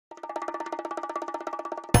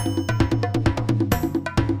Hello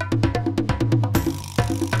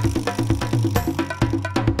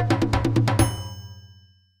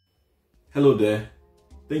there,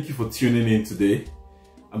 thank you for tuning in today.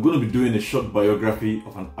 I'm going to be doing a short biography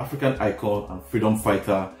of an African icon and freedom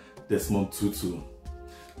fighter, Desmond Tutu.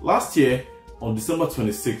 Last year, on December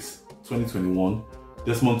 26, 2021,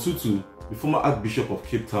 Desmond Tutu, the former Archbishop of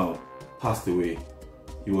Cape Town, passed away.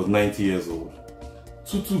 He was 90 years old.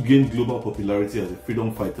 Tutu gained global popularity as a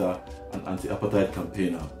freedom fighter and anti-apartheid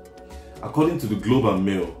campaigner. According to the Globe and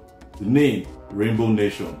Mail, the name Rainbow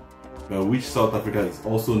Nation, by which South Africa is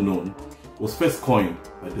also known, was first coined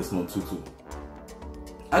by Desmond Tutu.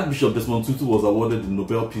 Archbishop Desmond Tutu was awarded the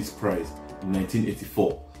Nobel Peace Prize in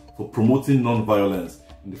 1984 for promoting non-violence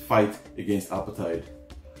in the fight against apartheid.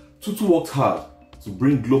 Tutu worked hard to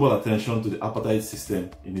bring global attention to the apartheid system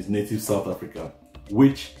in his native South Africa,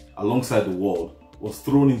 which, alongside the world, was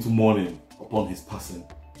thrown into mourning upon his passing.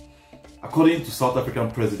 According to South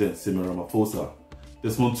African President Cyril Ramaphosa,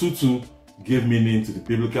 Desmond Tutu gave meaning to the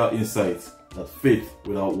biblical insights that faith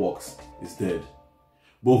without works is dead.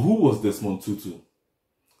 But who was Desmond Tutu?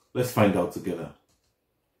 Let's find out together.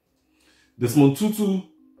 Desmond Tutu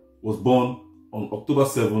was born on October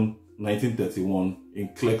 7, 1931 in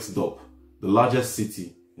Klerksdorp, the largest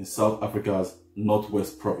city in South Africa's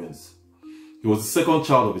Northwest Province. He was the second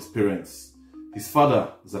child of his parents. His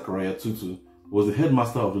father, Zachariah Tutu, was the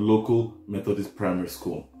headmaster of the local Methodist primary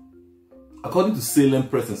school. According to Salem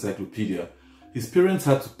Press Encyclopedia, his parents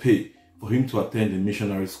had to pay for him to attend a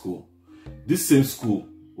missionary school. This same school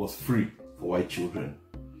was free for white children.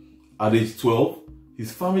 At age 12,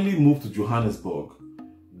 his family moved to Johannesburg.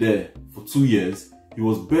 There, for 2 years, he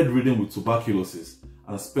was bedridden with tuberculosis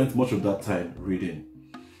and spent much of that time reading.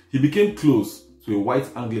 He became close to a white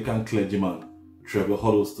Anglican clergyman, Trevor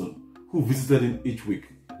Huddleston, who visited him each week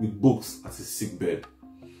with books at his sickbed.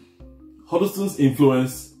 Huddleston's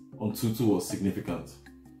influence on Tutu was significant.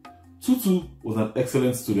 Tutu was an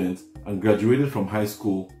excellent student and graduated from high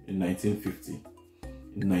school in 1950.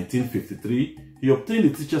 In 1953, he obtained a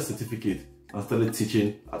teacher's certificate and started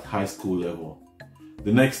teaching at high school level.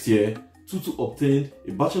 The next year, Tutu obtained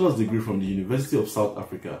a bachelor's degree from the University of South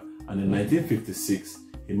Africa, and in 1956,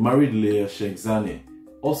 he married Leah Shengzane,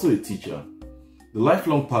 also a teacher. The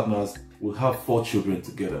lifelong partners would have 4 children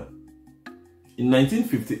together. In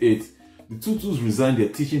 1958, the Tutus resigned their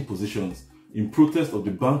teaching positions in protest of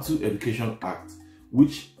the Bantu Education Act,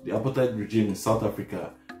 which the apartheid regime in South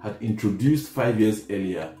Africa had introduced 5 years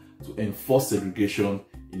earlier to enforce segregation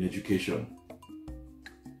in education.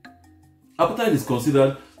 Apartheid is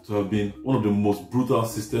considered to have been one of the most brutal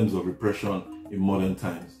systems of repression in modern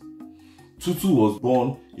times. Tutu was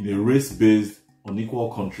born in a race-based,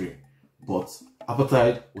 unequal country, but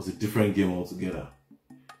apartheid was a different game altogether.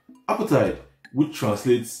 Apartheid, which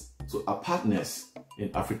translates to apartness in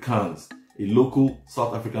Afrikaans, a local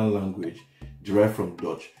South African language derived from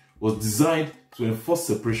Dutch, was designed to enforce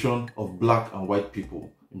separation of black and white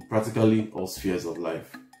people in practically all spheres of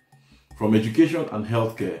life. From education and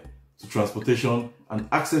healthcare to transportation and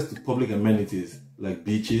access to public amenities like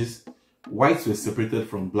beaches, whites were separated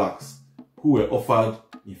from blacks, who were offered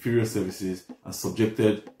inferior services and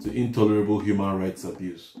subjected to intolerable human rights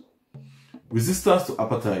abuse. Resistance to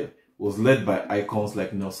apartheid was led by icons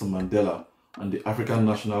like Nelson Mandela and the African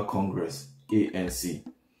National Congress, ANC.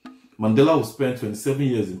 Mandela was spent 27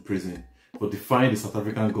 years in prison for defying the South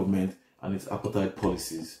African government and its apartheid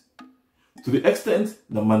policies. To the extent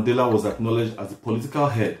that Mandela was acknowledged as the political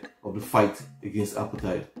head of the fight against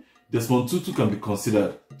apartheid, Desmond Tutu can be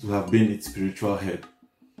considered to have been its spiritual head.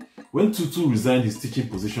 When Tutu resigned his teaching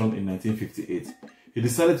position in 1958, he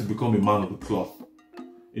decided to become a man of the cloth.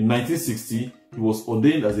 In 1960, he was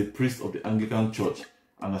ordained as a priest of the Anglican Church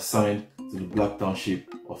and assigned to the Black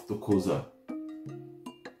Township of Thokoza.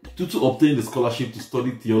 Tutu obtained a scholarship to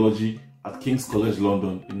study theology at King's College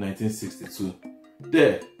London in 1962.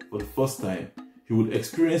 There, for the first time, he would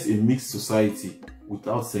experience a mixed society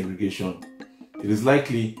without segregation. It is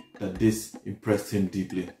likely that this impressed him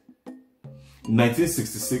deeply. In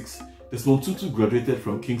 1966, Desmond Tutu graduated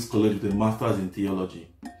from King's College with a master's in theology.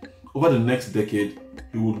 Over the next decade,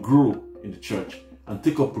 he would grow in the church and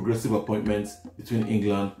take up progressive appointments between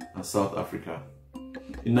England and South Africa.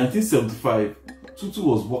 In 1975, Tutu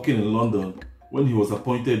was working in London when he was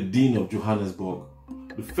appointed Dean of Johannesburg,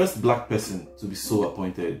 the first black person to be so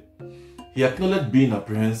appointed. He acknowledged being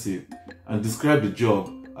apprehensive and described the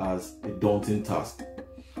job as a daunting task.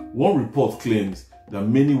 One report claims that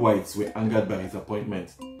many whites were angered by his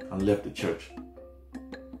appointment and left the church.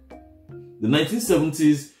 The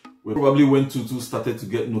 1970s were probably when Tutu started to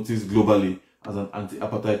get noticed globally as an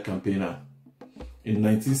anti-apartheid campaigner. In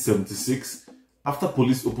 1976, after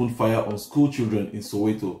police opened fire on school children in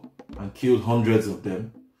Soweto and killed hundreds of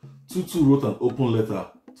them, Tutu wrote an open letter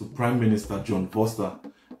to Prime Minister John Vorster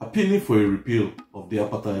appealing for a repeal of the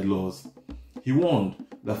apartheid laws. He warned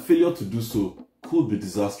that failure to do so could be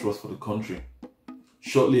disastrous for the country.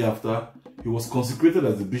 Shortly after, he was consecrated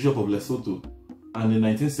as the Bishop of Lesotho, and in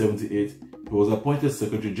 1978, he was appointed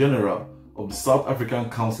Secretary General of the South African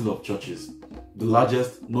Council of Churches, the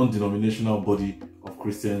largest non-denominational body of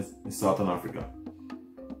Christians in Southern Africa.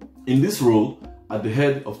 In this role, at the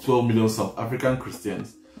head of 12 million South African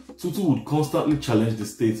Christians, Tutu would constantly challenge the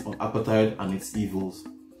state on apartheid and its evils.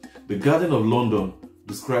 The Guardian of London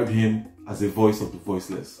described him as a voice of the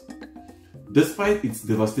voiceless. Despite its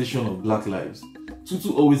devastation of black lives,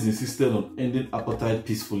 Tutu always insisted on ending apartheid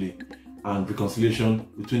peacefully and reconciliation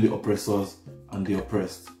between the oppressors and the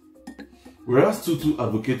oppressed. Whereas Tutu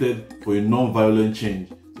advocated for a non-violent change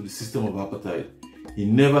to the system of apartheid, he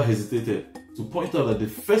never hesitated to point out that the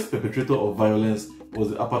first perpetrator of violence was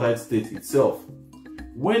the apartheid state itself.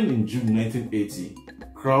 When in June 1980,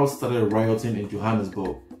 crowds started rioting in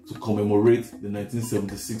Johannesburg to commemorate the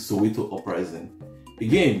 1976 Soweto uprising,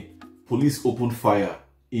 again, police opened fire,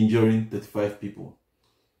 injuring 35 people.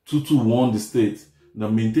 Tutu warned the state that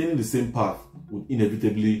maintaining the same path would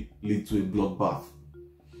inevitably lead to a bloodbath.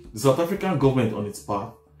 The South African government, on its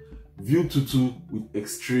part, viewed Tutu with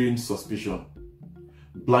extreme suspicion.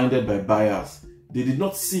 Blinded by bias, they did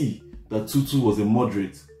not see that Tutu was a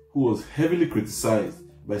moderate who was heavily criticized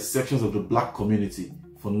by sections of the black community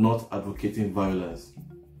for not advocating violence.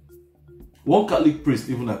 One Catholic priest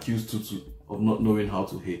even accused Tutu of not knowing how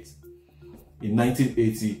to hate. In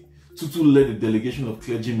 1980, Tutu led a delegation of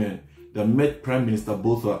clergymen that met Prime Minister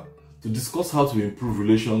Botha to discuss how to improve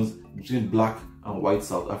relations between black and white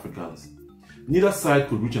South Africans. Neither side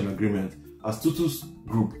could reach an agreement, as Tutu's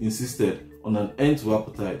group insisted on an end to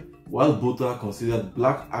apartheid, while Botha considered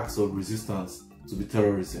black acts of resistance to be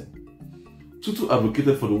terrorism. Tutu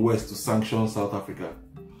advocated for the West to sanction South Africa.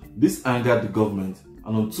 This angered the government,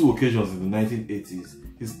 and on 2 occasions in the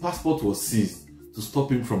 1980s, his passport was seized to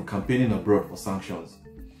stop him from campaigning abroad for sanctions.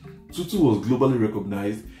 Tutu was globally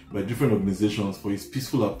recognized by different organizations for his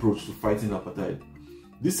peaceful approach to fighting apartheid.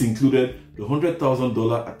 This included the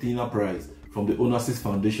 $100,000 Athena Prize from the Onassis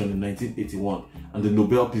Foundation in 1981 and the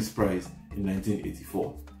Nobel Peace Prize in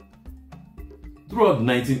 1984. Throughout the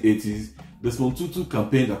 1980s, Desmond Tutu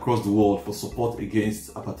campaigned across the world for support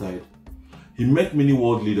against apartheid. He met many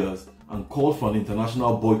world leaders and called for an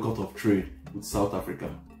international boycott of trade with South Africa.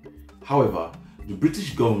 However, the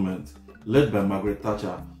British government, led by Margaret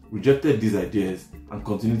Thatcher, rejected these ideas and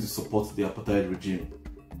continued to support the apartheid regime.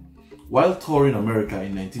 While touring America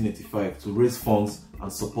in 1985 to raise funds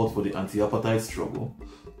and support for the anti-apartheid struggle,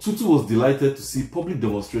 Tutu was delighted to see public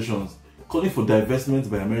demonstrations calling for divestment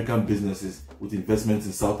by American businesses with investments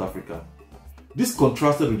in South Africa. This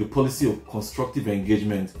contrasted with the policy of constructive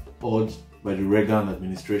engagement urged by the Reagan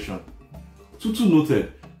administration. Tutu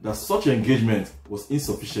noted that such engagement was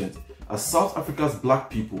insufficient, as South Africa's black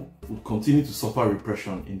people would continue to suffer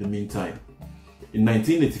repression in the meantime. In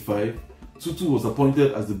 1985, Tutu was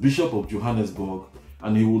appointed as the Bishop of Johannesburg,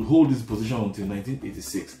 and he would hold this position until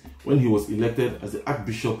 1986, when he was elected as the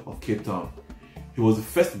Archbishop of Cape Town. He was the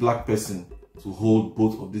first black person to hold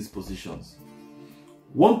both of these positions.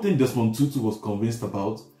 One thing Desmond Tutu was convinced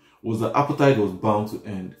about was that apartheid was bound to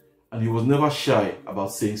end, and he was never shy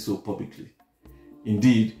about saying so publicly.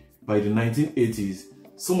 Indeed, by the 1980s,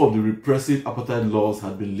 some of the repressive apartheid laws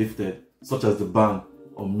had been lifted, such as the ban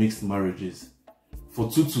on mixed marriages.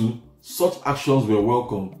 For Tutu, such actions were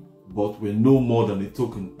welcome, but were no more than a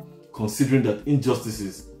token, considering that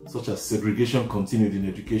injustices such as segregation continued in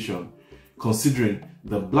education, considering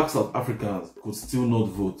that black South Africans could still not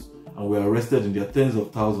vote and were arrested in their tens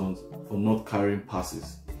of thousands for not carrying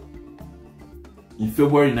passes. In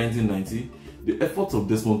February 1990, the efforts of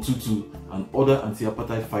Desmond Tutu and other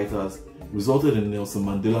anti-apartheid fighters resulted in Nelson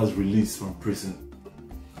Mandela's release from prison.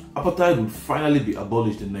 Apartheid would finally be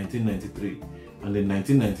abolished in 1993, and in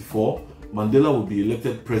 1994, Mandela would be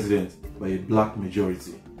elected president by a black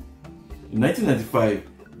majority. In 1995,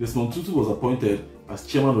 Desmond Tutu was appointed as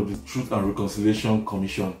chairman of the Truth and Reconciliation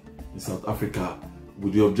Commission in South Africa,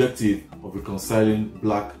 with the objective of reconciling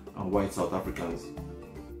black and white South Africans.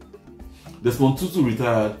 Desmond Tutu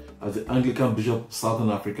retired as the Anglican Bishop of Southern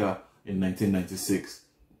Africa in 1996,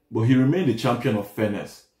 but he remained a champion of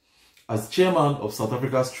fairness. As chairman of South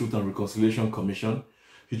Africa's Truth and Reconciliation Commission,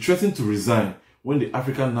 he threatened to resign when the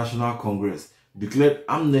African National Congress declared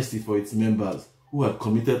amnesty for its members who had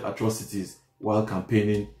committed atrocities while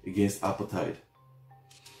campaigning against apartheid.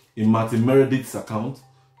 In Martin Meredith's account,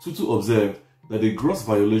 Tutu observed that a gross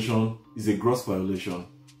violation is a gross violation,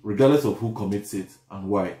 regardless of who commits it and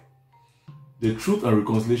why. The Truth and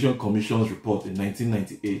Reconciliation Commission's report in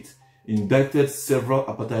 1998 indicted several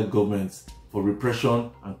apartheid governments for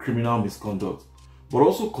repression and criminal misconduct, but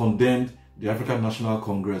also condemned the African National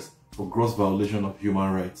Congress for gross violation of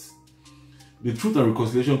human rights. The Truth and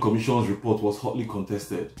Reconciliation Commission's report was hotly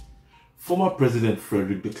contested. Former President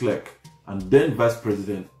Frederick de Klerk and then Vice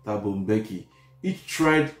President Thabo Mbeki each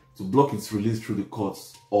tried to block its release through the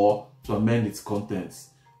courts or to amend its contents,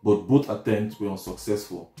 but both attempts were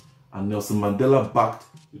unsuccessful, and Nelson Mandela backed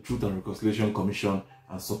the Truth and Reconciliation Commission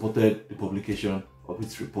and supported the publication of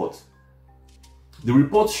its report. The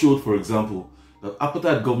report showed, for example, that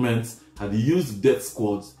apartheid governments had used death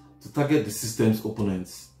squads to target the system's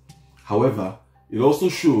opponents. However, it also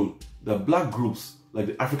showed that black groups like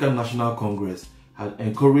the African National Congress had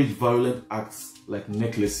encouraged violent acts like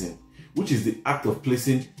necklacing, which is the act of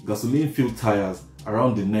placing gasoline-filled tires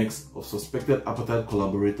around the necks of suspected apartheid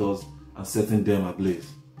collaborators and setting them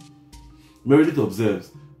ablaze. Emeritus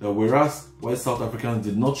observes that whereas white South Africans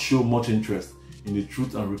did not show much interest in the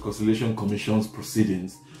Truth and Reconciliation Commission's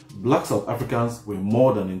proceedings, black South Africans were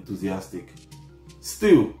more than enthusiastic.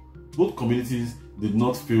 Still, both communities did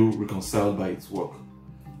not feel reconciled by its work.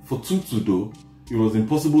 For Tutu though, it was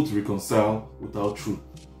impossible to reconcile without truth,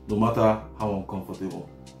 no matter how uncomfortable.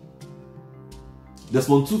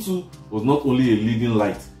 Desmond Tutu was not only a leading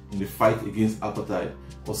light in the fight against apartheid,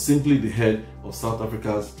 or simply the head of South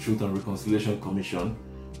Africa's Truth and Reconciliation Commission.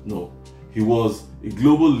 No, he was a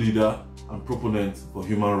global leader and proponent for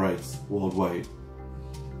human rights worldwide.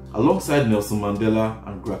 Alongside Nelson Mandela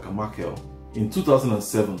and Graca Machel, in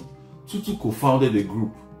 2007, Tutu co-founded a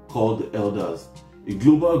group called the Elders, a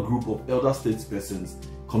global group of elder statespersons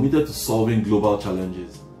committed to solving global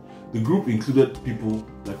challenges. The group included people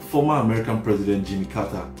like former American President Jimmy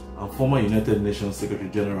Carter and former United Nations Secretary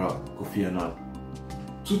General Kofi Annan.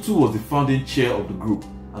 Tutu was the founding chair of the group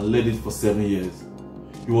and led it for 7 years.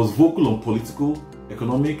 He was vocal on political,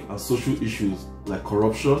 economic and social issues like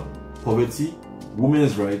corruption, poverty,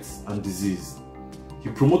 women's rights and disease. He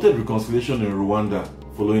promoted reconciliation in Rwanda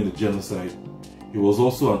following the genocide. He was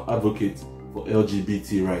also an advocate for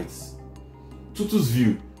LGBT rights. Tutu's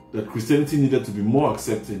view that Christianity needed to be more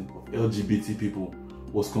accepting of LGBT people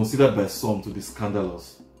was considered by some to be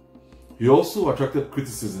scandalous. He also attracted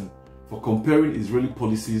criticism for comparing Israeli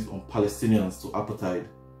policies on Palestinians to apartheid.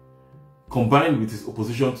 Combined with his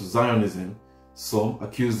opposition to Zionism, some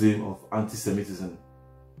accused him of anti-Semitism.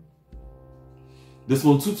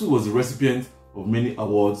 Desmond Tutu was the recipient of many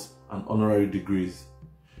awards and honorary degrees.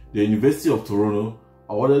 The University of Toronto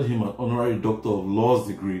awarded him an honorary Doctor of Laws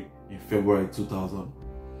degree in February 2000.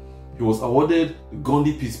 He was awarded the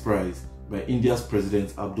Gandhi Peace Prize by India's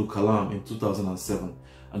President Abdul Kalam in 2007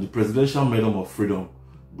 and the Presidential Medal of Freedom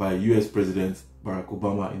by US President Barack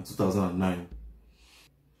Obama in 2009.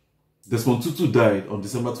 Desmond Tutu died on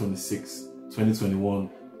December 26, 2021,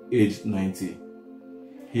 aged 90.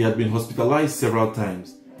 He had been hospitalized several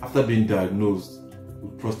times after being diagnosed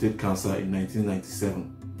with prostate cancer in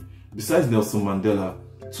 1997. Besides Nelson Mandela,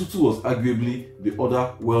 Tutu was arguably the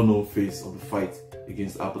other well-known face of the fight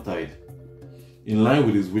against apartheid. In line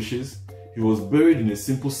with his wishes, he was buried in a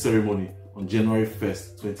simple ceremony on January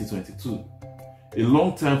 1st, 2022. A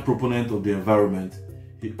long-time proponent of the environment,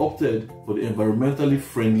 he opted for the environmentally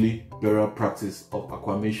friendly burial practice of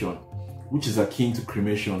aquamation, which is akin to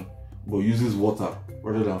cremation but uses water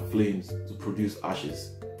rather than flames to produce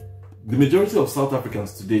ashes. The majority of South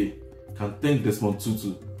Africans today can thank Desmond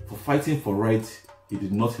Tutu for fighting for rights he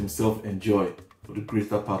did not himself enjoy for the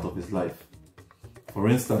greater part of his life. For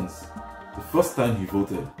instance, the first time he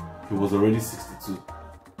voted, he was already 62.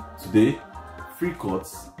 Today, free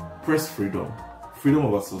courts, press freedom, freedom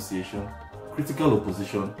of association, critical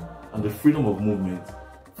opposition, and the freedom of movement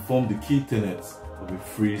form the key tenets of a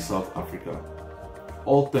free South Africa.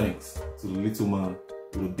 All thanks to the little man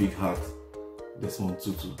with a big heart, Desmond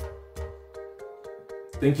Tutu.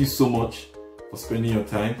 Thank you so much for spending your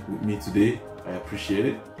time with me today. I appreciate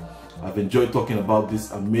it. I've enjoyed talking about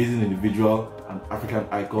this amazing individual and African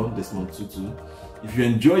icon, Desmond Tutu. If you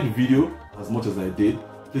enjoyed the video as much as I did,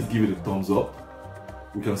 please give it a thumbs up.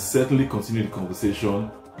 We can certainly continue the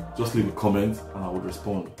conversation. Just leave a comment and I will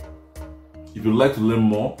respond. If you'd like to learn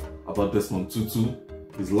more about Desmond Tutu,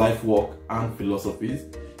 his life work and philosophies,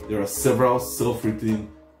 there are several self-written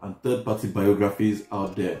and third-party biographies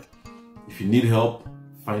out there. If you need help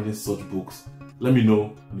finding such books, let me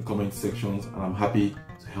know in the comment sections and I'm happy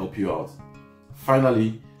to help you out.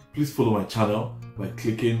 Finally, please follow my channel by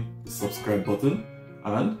clicking the subscribe button,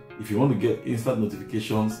 and if you want to get instant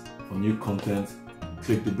notifications for new content,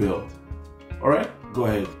 click the bell. Alright, go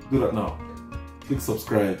ahead, do that now. Click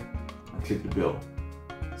subscribe and click the bell.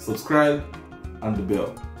 Subscribe and the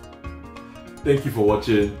bell. Thank you for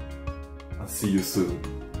watching and see you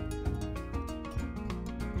soon.